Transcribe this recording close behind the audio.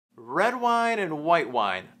Red wine and white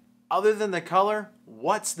wine. Other than the color,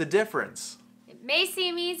 what's the difference? It may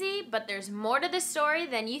seem easy, but there's more to the story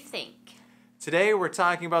than you think. Today we're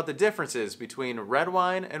talking about the differences between red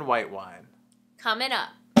wine and white wine. Coming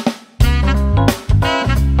up.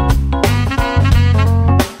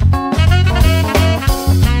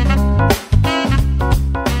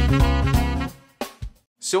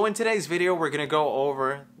 So in today's video, we're going to go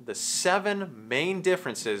over the 7 main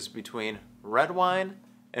differences between red wine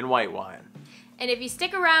and white wine. And if you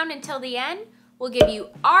stick around until the end, we'll give you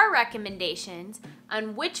our recommendations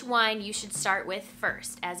on which wine you should start with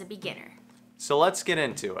first as a beginner. So let's get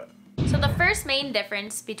into it. So the first main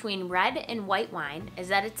difference between red and white wine is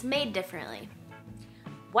that it's made differently.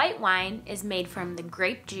 White wine is made from the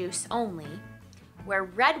grape juice only, where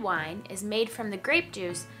red wine is made from the grape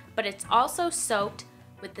juice, but it's also soaked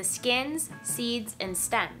with the skins, seeds, and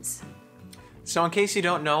stems. So in case you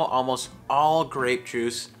don't know, almost all grape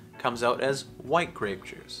juice comes out as white grape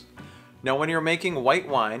juice. Now when you're making white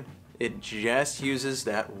wine, it just uses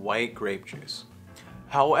that white grape juice.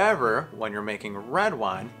 However, when you're making red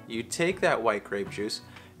wine, you take that white grape juice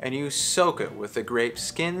and you soak it with the grape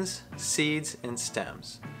skins, seeds, and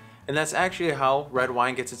stems. And that's actually how red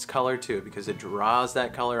wine gets its color too, because it draws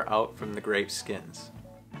that color out from the grape skins.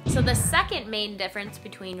 So the second main difference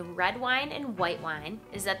between red wine and white wine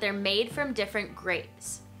is that they're made from different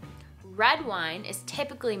grapes. Red wine is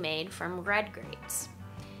typically made from red grapes.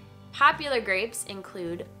 Popular grapes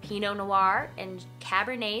include Pinot Noir and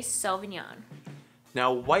Cabernet Sauvignon.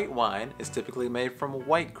 Now white wine is typically made from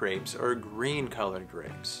white grapes or green colored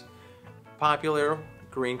grapes. Popular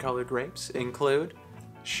green colored grapes include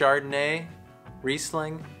Chardonnay,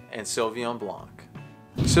 Riesling, and Sauvignon Blanc.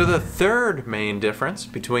 So the third main difference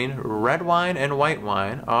between red wine and white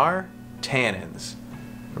wine are tannins.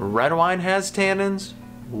 Red wine has tannins,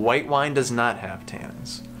 white wine does not have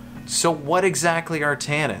tannins. So what exactly are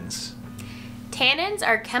tannins? Tannins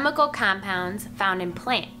are chemical compounds found in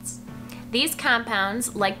plants. These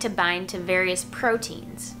compounds like to bind to various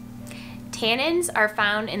proteins. Tannins are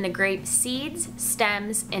found in the grape seeds,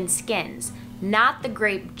 stems, and skins, not the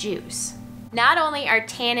grape juice. Not only are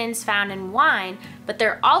tannins found in wine, but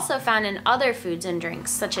they're also found in other foods and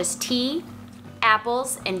drinks, such as tea,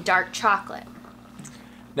 apples, and dark chocolate.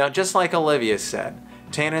 Now just like Olivia said,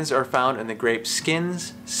 tannins are found in the grape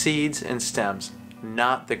skins, seeds, and stems,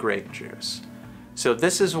 not the grape juice. So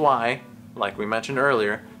this is why, like we mentioned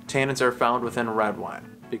earlier, tannins are found within red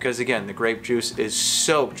wine. Because again, the grape juice is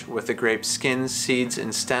soaked with the grape skins, seeds,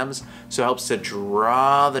 and stems, so it helps to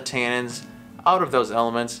draw the tannins out of those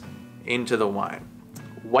elements into the wine.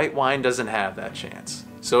 White wine doesn't have that chance.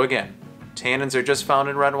 So again, tannins are just found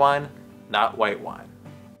in red wine, not white wine.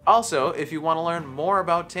 Also, if you want to learn more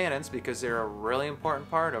about tannins, because they're a really important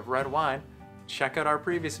part of red wine, check out our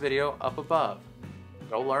previous video up above.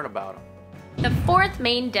 Go learn about them. The fourth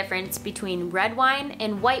main difference between red wine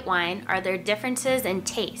and white wine are their differences in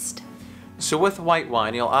taste. So with white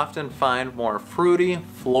wine, you'll often find more fruity,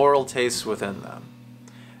 floral tastes within them.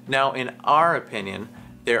 Now, in our opinion,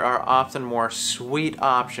 there are often more sweet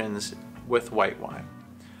options with white wine.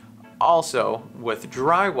 Also, with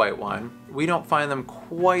dry white wine, we don't find them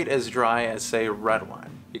quite as dry as, say, red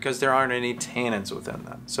wine, because there aren't any tannins within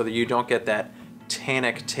them, so that you don't get that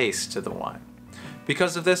tannic taste to the wine.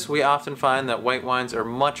 Because of this, we often find that white wines are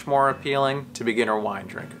much more appealing to beginner wine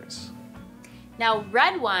drinkers. Now,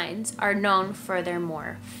 red wines are known for their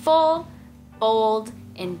more full, bold,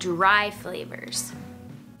 and dry flavors.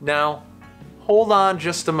 Now, hold on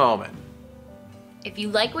just a moment. If you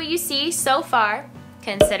like what you see so far,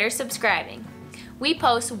 consider subscribing. We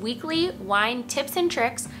post weekly wine tips and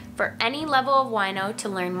tricks for any level of wino to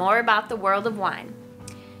learn more about the world of wine.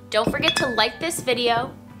 Don't forget to like this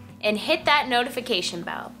video and hit that notification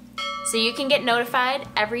bell so you can get notified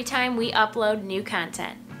every time we upload new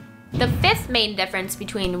content. The fifth main difference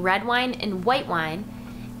between red wine and white wine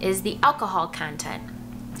is the alcohol content.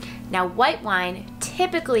 Now, white wine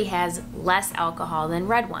typically has less alcohol than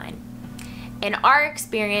red wine. In our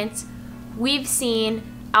experience, we've seen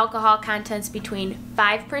alcohol contents between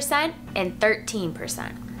 5% and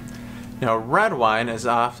 13%. Now, red wine is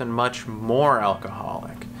often much more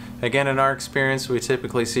alcoholic. Again, in our experience, we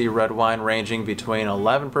typically see red wine ranging between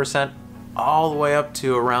 11% all the way up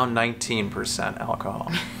to around 19% alcohol.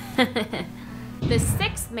 The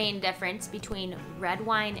sixth main difference between red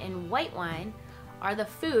wine and white wine are the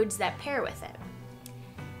foods that pair with it.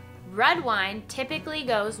 Red wine typically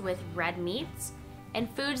goes with red meats and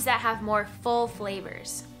foods that have more full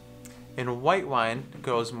flavors. And white wine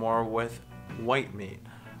goes more with white meat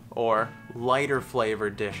or lighter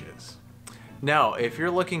flavored dishes. Now, if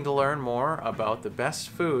you're looking to learn more about the best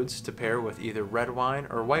foods to pair with either red wine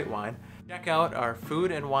or white wine, check out our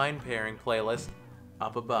food and wine pairing playlist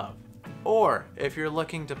up above. Or if you're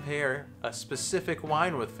looking to pair a specific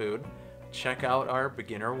wine with food, check out our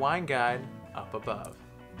beginner wine guide up above.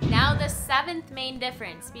 Now the seventh main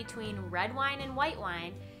difference between red wine and white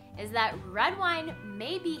wine is that red wine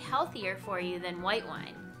may be healthier for you than white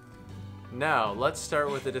wine. Now, let's start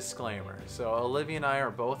with a disclaimer. So Olivia and I are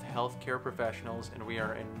both healthcare professionals, and we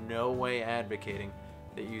are in no way advocating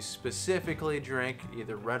that you specifically drink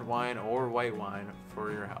either red wine or white wine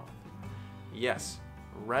for your health. Yes,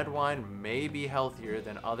 red wine may be healthier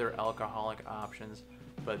than other alcoholic options,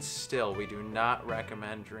 but still we do not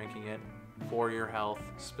recommend drinking it for your health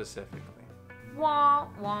specifically. Wah,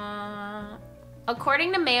 wah.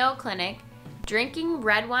 According to Mayo Clinic, drinking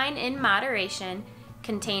red wine in moderation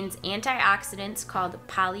contains antioxidants called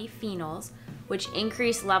polyphenols, which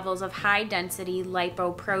increase levels of high-density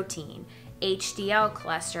lipoprotein, HDL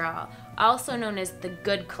cholesterol, also known as the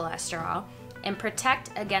good cholesterol, and protect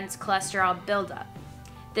against cholesterol buildup.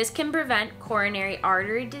 This can prevent coronary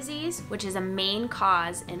artery disease, which is a main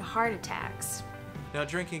cause in heart attacks. Now,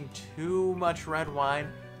 drinking too much red wine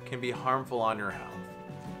can be harmful on your health.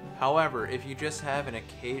 However, if you just have an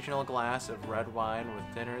occasional glass of red wine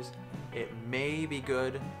with dinners, it may be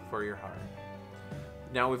good for your heart.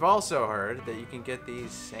 Now, we've also heard that you can get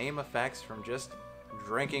these same effects from just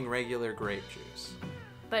drinking regular grape juice.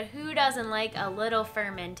 But who doesn't like a little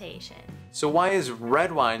fermentation? So why is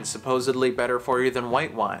red wine supposedly better for you than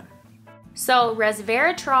white wine? So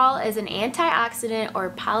resveratrol is an antioxidant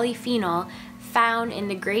or polyphenol found in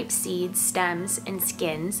the grape seeds, stems, and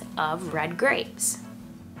skins of red grapes.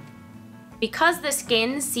 Because the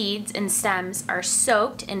skins, seeds, and stems are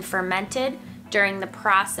soaked and fermented during the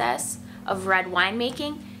process of red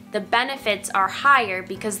winemaking, the benefits are higher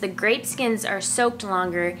because the grape skins are soaked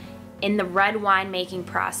longer in the red winemaking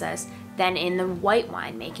process than in the white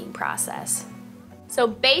winemaking process. So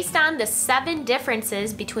based on the 7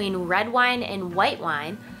 differences between red wine and white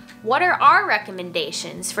wine, what are our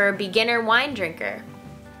recommendations for a beginner wine drinker?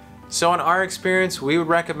 So in our experience, we would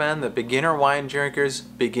recommend that beginner wine drinkers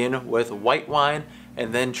begin with white wine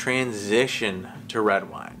and then transition to red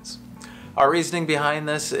wines. Our reasoning behind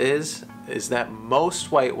this is that most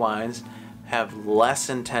white wines have less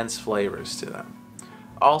intense flavors to them.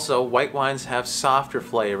 Also, white wines have softer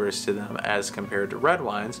flavors to them as compared to red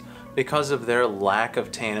wines because of their lack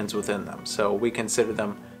of tannins within them. So we consider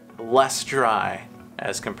them less dry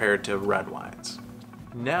as compared to red wines.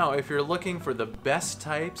 Now, if you're looking for the best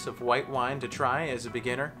types of white wine to try as a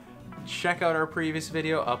beginner, check out our previous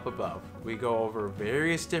video up above. We go over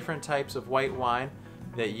various different types of white wine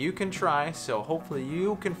that you can try, so hopefully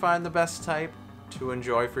you can find the best type to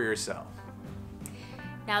enjoy for yourself.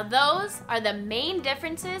 Now those are the main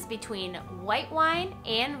differences between white wine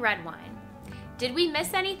and red wine. Did we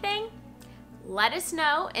miss anything? Let us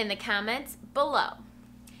know in the comments below.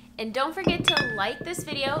 And don't forget to like this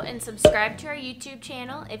video and subscribe to our YouTube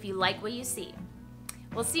channel if you like what you see.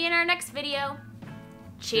 We'll see you in our next video.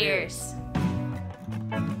 Cheers.